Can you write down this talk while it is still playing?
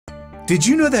Did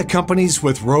you know that companies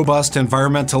with robust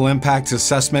environmental impact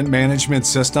assessment management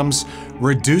systems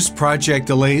reduce project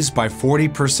delays by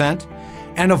 40%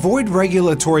 and avoid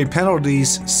regulatory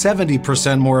penalties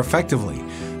 70% more effectively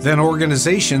than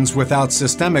organizations without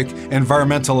systemic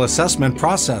environmental assessment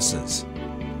processes?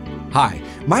 Hi,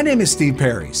 my name is Steve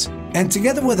Perrys, and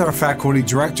together with our faculty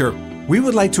director, we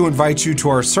would like to invite you to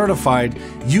our certified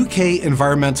UK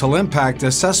Environmental Impact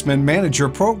Assessment Manager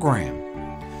program.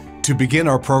 To begin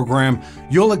our program,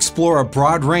 you'll explore a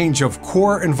broad range of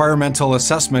core environmental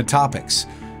assessment topics,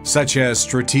 such as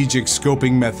strategic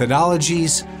scoping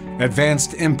methodologies,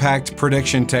 advanced impact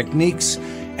prediction techniques,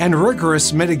 and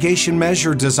rigorous mitigation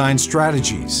measure design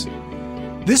strategies.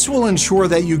 This will ensure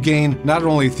that you gain not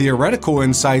only theoretical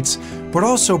insights, but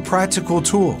also practical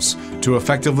tools to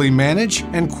effectively manage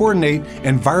and coordinate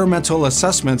environmental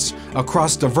assessments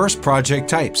across diverse project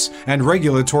types and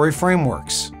regulatory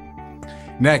frameworks.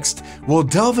 Next, we'll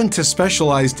delve into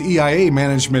specialized EIA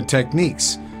management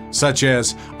techniques, such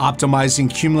as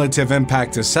optimizing cumulative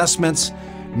impact assessments,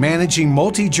 managing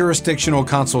multi-jurisdictional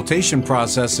consultation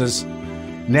processes,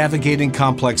 navigating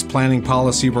complex planning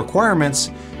policy requirements,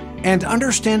 and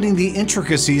understanding the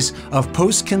intricacies of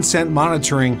post-consent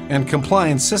monitoring and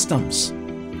compliance systems.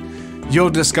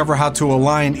 You'll discover how to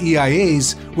align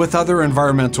EIAs with other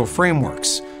environmental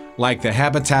frameworks, like the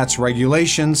Habitats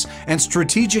regulations and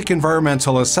strategic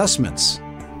environmental assessments.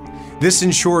 This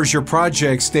ensures your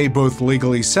projects stay both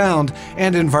legally sound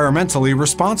and environmentally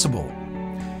responsible.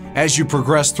 As you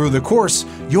progress through the course,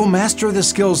 you'll master the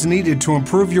skills needed to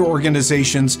improve your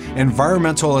organization's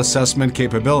environmental assessment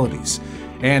capabilities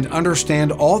and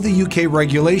understand all the UK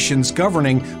regulations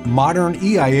governing modern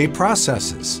EIA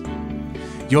processes.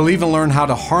 You'll even learn how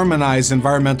to harmonize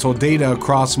environmental data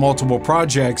across multiple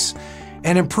projects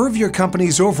and improve your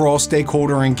company's overall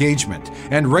stakeholder engagement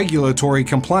and regulatory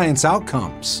compliance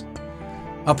outcomes.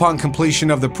 Upon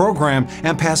completion of the program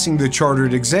and passing the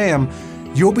chartered exam,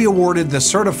 you'll be awarded the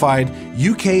Certified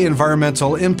UK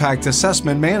Environmental Impact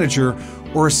Assessment Manager,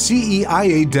 or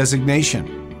CEIA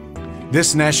designation.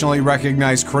 This nationally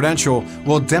recognized credential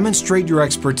will demonstrate your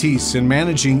expertise in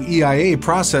managing EIA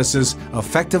processes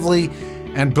effectively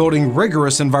and building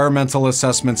rigorous environmental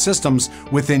assessment systems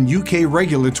within UK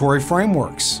regulatory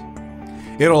frameworks.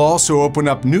 It'll also open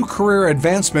up new career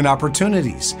advancement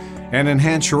opportunities and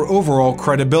enhance your overall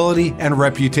credibility and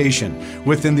reputation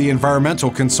within the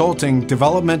environmental consulting,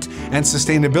 development, and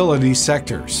sustainability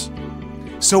sectors.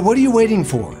 So what are you waiting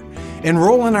for?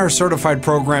 Enroll in our certified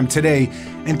program today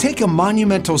and take a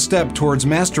monumental step towards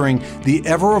mastering the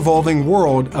ever-evolving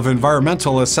world of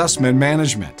environmental assessment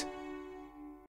management.